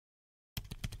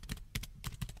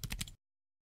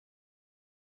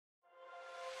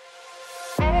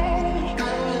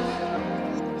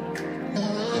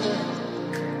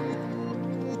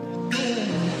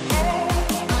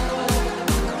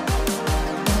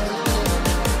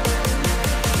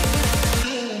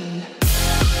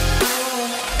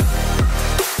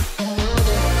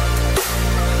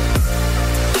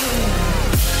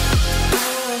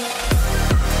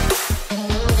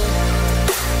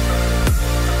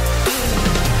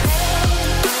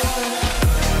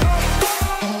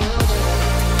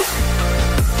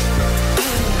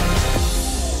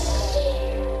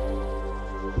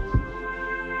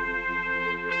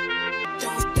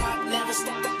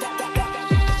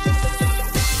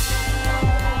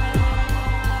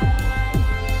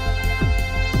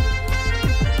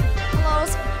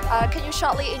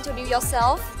shortly introduce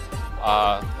yourself?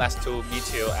 Nice to meet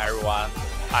you, everyone.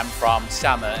 I'm from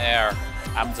𝐷𝐭𝐸 Air.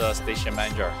 I'm the station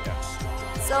manager. Yeah.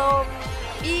 So,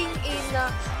 being in the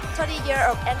 30-year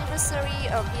of anniversary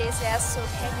of 𝐷𝐴𝐶S, so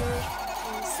can you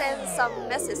send some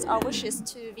message or wishes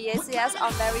to 𝐷𝐴𝐶S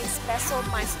on very special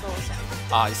milestones?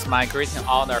 It's my great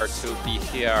honor to be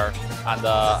here, and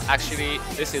actually,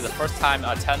 this is the first time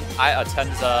I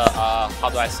attend the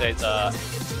the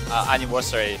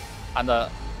anniversary, and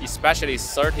especially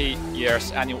 30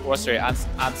 years anniversary, and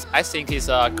I think it's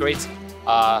a great,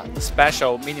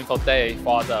 special, meaningful day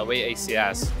for the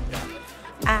𝐷𝐴𝐶S.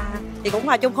 Thì cũng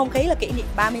hòa chung không khí là kỷ niệm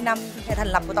 30 năm ngày thành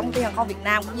lập của Tổng công ty Hàng không Việt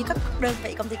Nam cũng như các đơn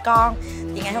vị công ty con.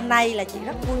 Thì ngày hôm nay là chị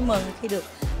rất vui mừng khi được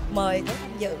mời tới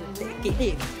tham dự để kỷ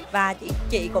niệm, và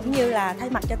chị cũng như là thay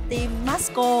mặt cho team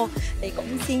Masco thì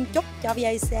cũng xin chúc cho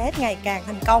𝐷𝐴𝐶S ngày càng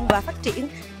thành công và phát triển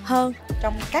hơn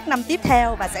trong các năm tiếp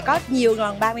theo, và sẽ có nhiều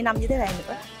lần 30 năm như thế này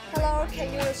nữa. Hello, can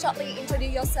you shortly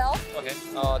introduce yourself?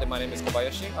 Okay, my name is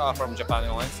𝐭𝐨 from Japan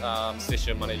Airlines,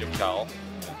 station manager Cal.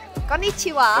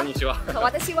 Konnichiwa. Konnichiwa.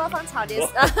 私はファンサーで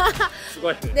す。す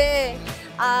ごい。で、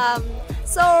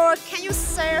so can you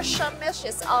share some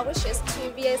messages or wishes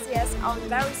to 𝐷𝐴𝐶S on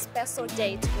very special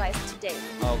date like today?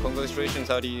 Congratulations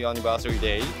on the anniversary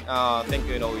day. Thank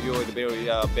you. You are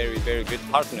the very good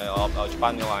partner of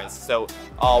Japan Airlines. So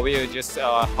we are just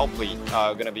hopefully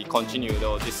gonna be continue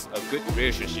this good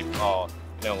relationship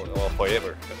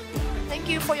forever. Thank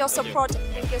you for your support.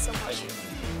 Thank you so much.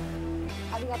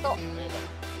 ありがとう。